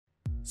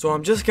So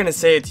I'm just gonna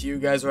say it to you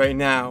guys right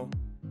now.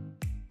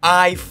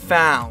 I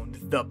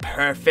found the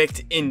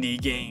perfect indie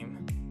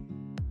game.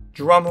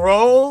 Drum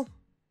roll.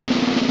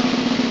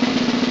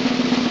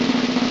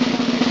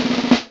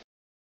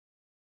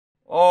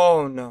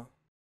 Oh no.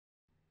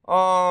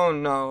 Oh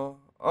no.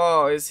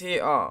 Oh, is he?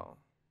 Oh.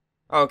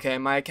 Okay,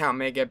 my account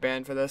may get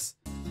banned for this.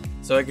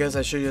 So I guess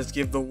I should just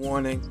give the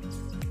warning.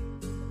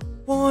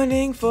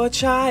 Warning for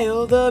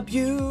child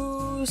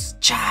abuse.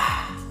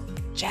 Cha!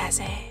 Jazz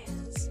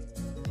hands.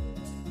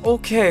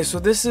 Okay, so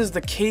this is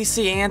the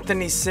Casey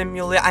Anthony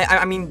simulator.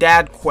 I mean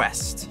Dad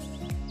Quest.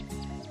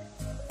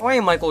 Oh, hey,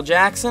 Michael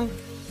Jackson.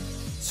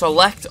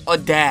 Select a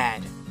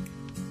dad.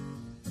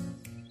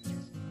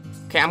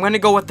 Okay, I'm gonna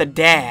go with the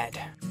dad.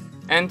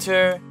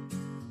 Enter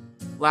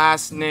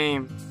last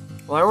name.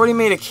 Well, I already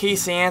made a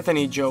Casey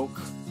Anthony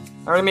joke.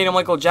 I already made a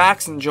Michael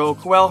Jackson joke.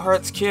 Who else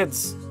hurts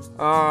kids?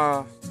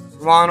 We're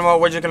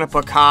just gonna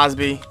put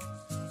Cosby.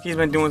 He's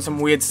been doing some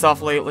weird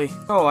stuff lately.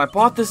 Oh, I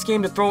bought this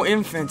game to throw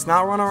infants,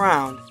 not run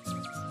around.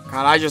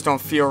 God, I just don't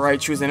feel right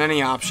choosing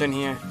any option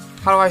here.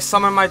 How do I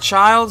summon my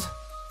child?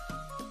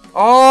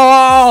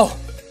 Oh!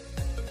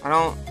 I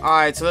don't...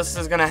 Alright, so this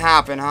is gonna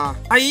happen, huh?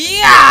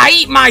 Yeah!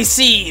 Eat my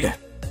seed!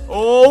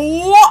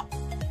 Oh!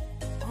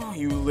 Oh,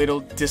 you little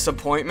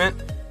disappointment.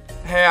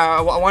 Hey,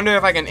 I wonder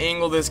if I can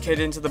angle this kid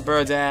into the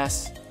bird's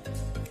ass.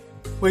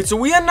 Wait, so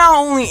we are not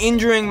only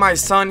injuring my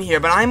son here,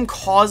 but I'm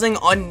causing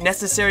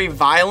unnecessary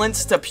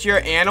violence to pure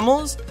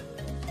animals?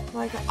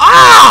 Like,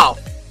 ow!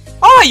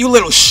 Oh, you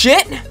little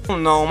shit! Oh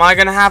no, am I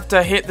gonna have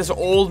to hit this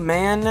old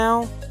man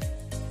now?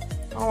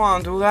 I don't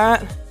wanna do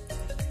that.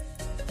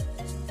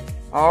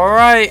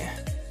 Alright.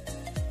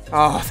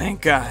 Oh,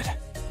 thank God.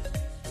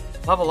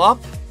 Level up?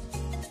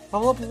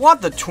 Level up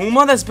what? The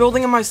tumor that's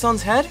building in my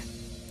son's head?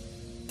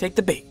 Take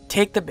the bait.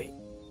 Take the bait.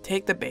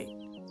 Take the bait.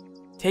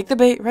 Take the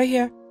bait right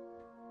here.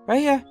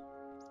 Right here.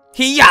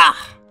 Hiya!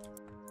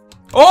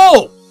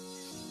 Oh!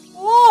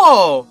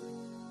 Whoa!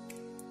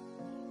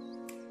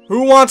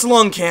 Who wants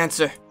lung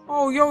cancer?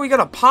 Oh, yo, we got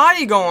a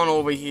party going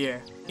over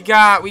here. We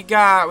got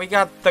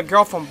the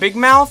girl from Big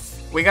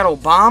Mouth. We got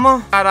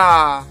Obama.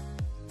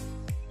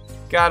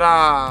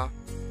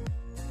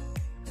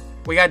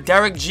 We got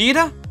Derek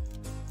Jeter.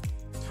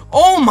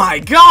 Oh my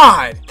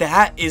God!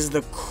 That is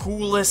the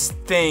coolest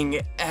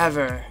thing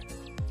ever.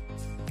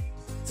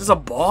 Is this a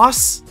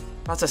boss?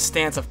 That's a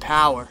stance of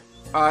power.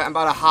 Alright, I'm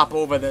about to hop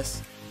over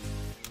this.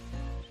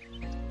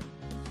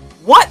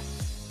 What?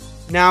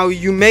 Now,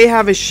 you may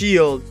have a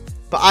shield,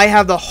 but I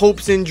have the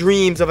hopes and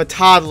dreams of a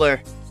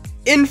toddler.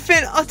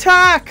 Infant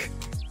attack!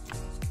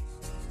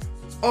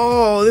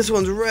 Oh, this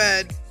one's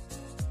red.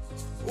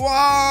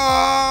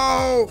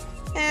 Whoa!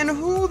 And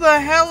who the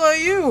hell are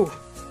you?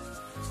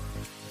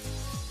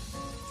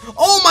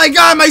 Oh my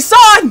God, my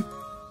son!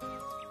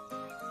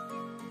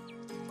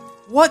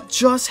 What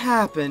just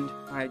happened?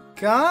 My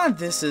God,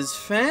 this is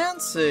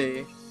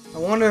fancy. I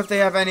wonder if they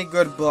have any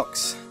good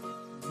books.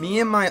 Me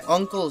and my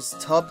uncle's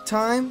tub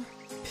time?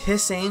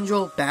 Piss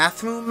Angel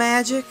bathroom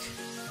magic?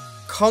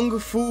 Kung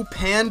Fu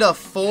Panda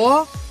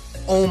 4?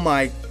 Oh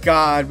my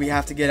God, we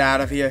have to get out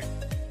of here.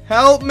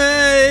 Help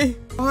me!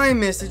 Oh, hi,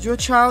 miss. Did your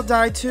child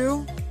die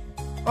too?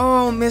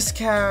 Oh,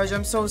 miscarriage.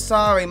 I'm so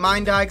sorry.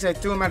 Mine died because I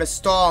threw him at a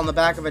stall in the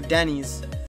back of a Denny's.